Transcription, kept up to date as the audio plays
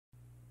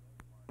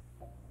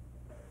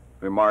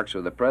Remarks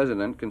of the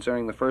President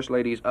concerning the First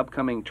Lady's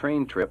upcoming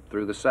train trip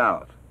through the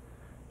South.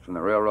 From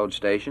the railroad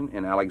station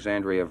in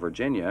Alexandria,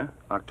 Virginia,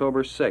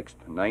 October 6,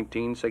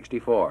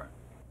 1964.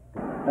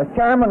 Mr.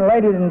 Chairman,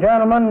 ladies and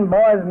gentlemen,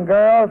 boys and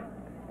girls,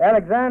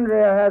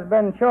 Alexandria has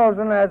been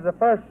chosen as the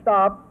first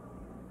stop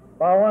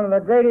by one of the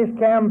greatest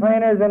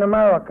campaigners in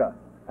America.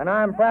 And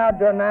I'm proud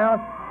to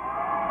announce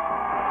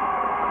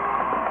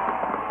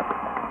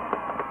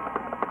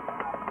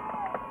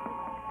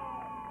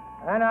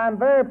and I'm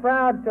very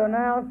proud to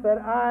announce that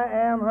I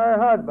am her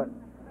husband.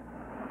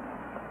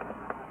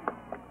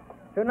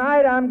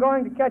 Tonight I'm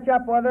going to catch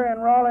up with her in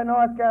Raleigh,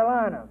 North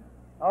Carolina,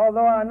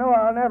 although I know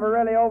I'll never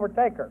really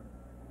overtake her.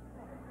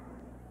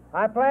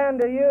 I plan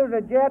to use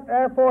a jet,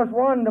 Air Force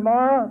One,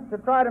 tomorrow to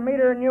try to meet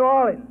her in New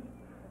Orleans.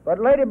 But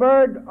Lady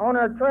Bird on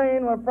her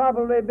train will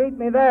probably beat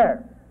me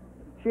there.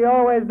 She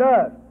always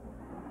does.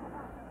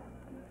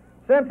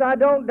 Since I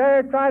don't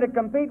dare try to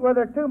compete with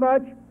her too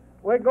much,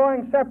 we're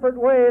going separate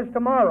ways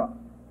tomorrow.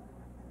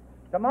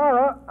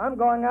 Tomorrow, I'm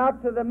going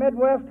out to the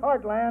Midwest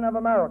heartland of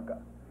America.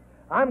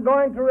 I'm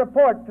going to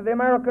report to the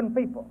American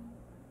people.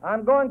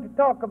 I'm going to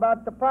talk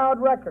about the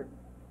proud record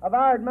of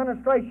our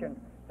administration,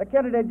 the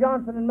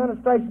Kennedy-Johnson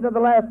administration of the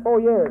last 4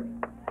 years.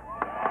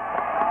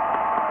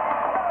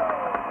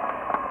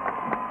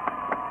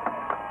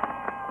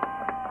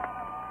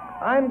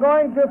 I'm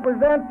going to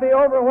present the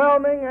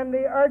overwhelming and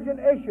the urgent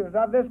issues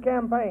of this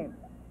campaign.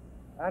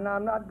 And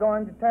I'm not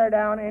going to tear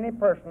down any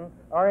person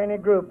or any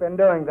group in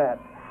doing that.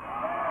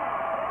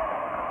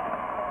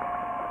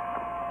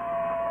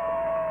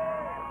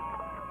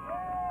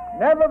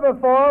 Never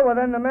before,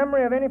 within the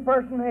memory of any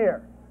person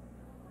here,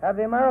 have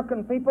the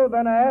American people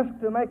been asked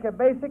to make a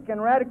basic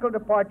and radical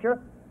departure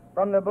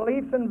from the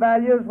beliefs and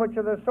values which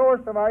are the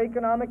source of our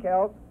economic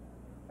health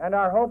and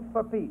our hopes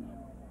for peace.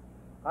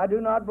 I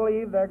do not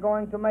believe they're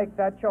going to make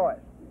that choice.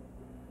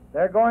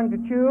 They're going to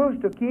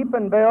choose to keep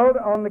and build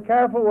on the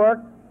careful work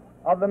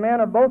of the men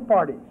of both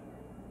parties,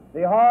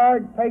 the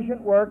hard,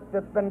 patient work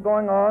that's been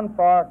going on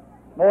for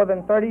more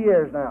than 30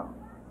 years now.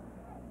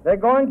 They're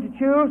going to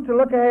choose to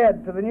look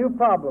ahead to the new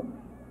problems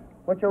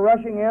which are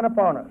rushing in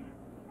upon us: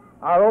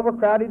 our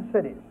overcrowded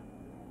cities,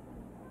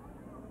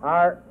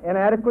 our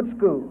inadequate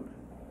schools,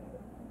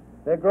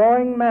 the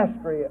growing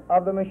mastery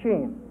of the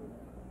machine,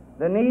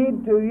 the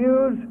need to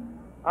use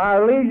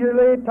our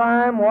leisurely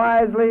time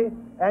wisely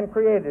and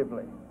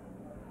creatively.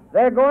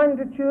 They're going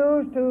to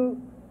choose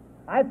to,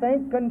 I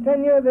think,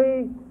 continue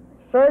the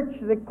search,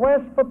 the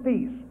quest for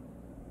peace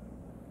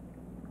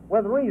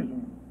with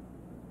reason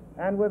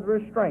and with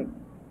restraint,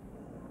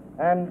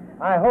 and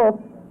I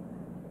hope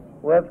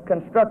with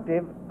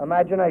constructive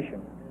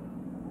imagination.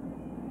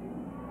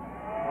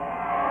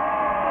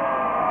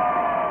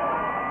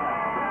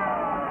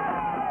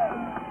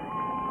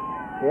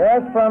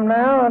 Yes, from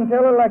now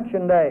until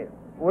Election Day,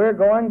 we're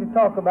going to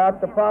talk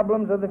about the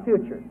problems of the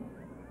future.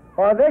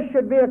 For this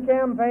should be a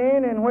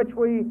campaign in which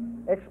we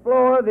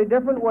explore the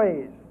different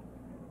ways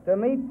to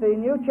meet the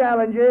new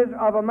challenges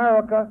of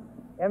America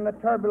in the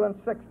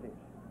turbulent 60s.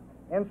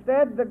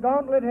 Instead, the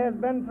gauntlet has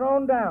been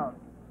thrown down,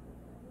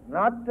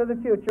 not to the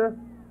future,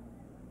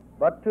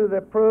 but to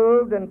the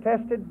proved and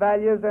tested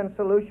values and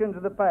solutions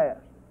of the past.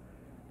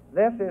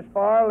 This is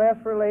far less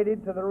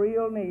related to the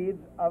real needs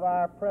of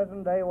our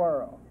present-day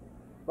world.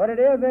 But it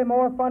is a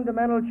more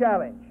fundamental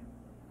challenge.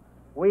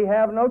 We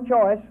have no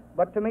choice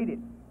but to meet it,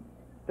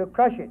 to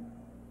crush it,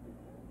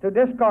 to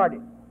discard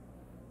it,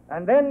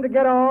 and then to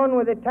get on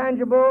with the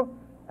tangible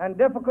and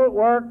difficult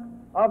work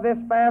of this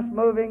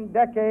fast-moving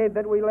decade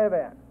that we live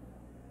in.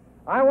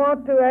 I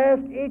want to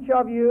ask each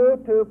of you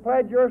to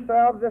pledge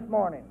yourselves this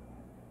morning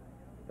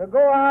to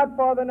go out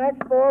for the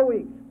next 4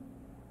 weeks,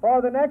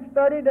 for the next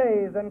 30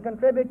 days, and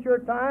contribute your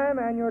time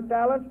and your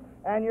talents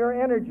and your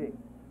energy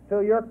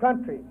to your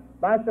country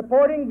by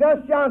supporting Gus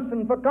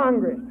Johnson for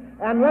Congress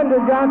and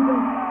Lyndon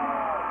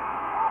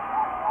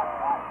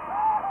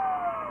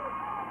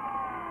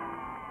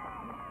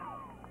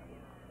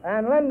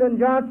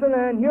Johnson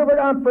and Hubert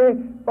Humphrey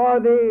for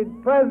the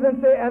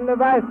presidency and the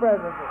vice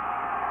presidency.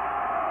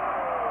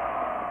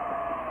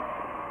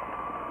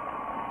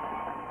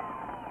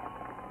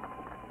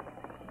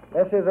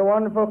 This is a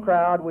wonderful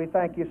crowd. We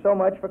thank you so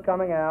much for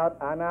coming out.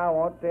 I now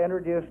want to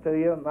introduce to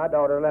you my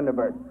daughter, Linda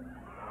Bird.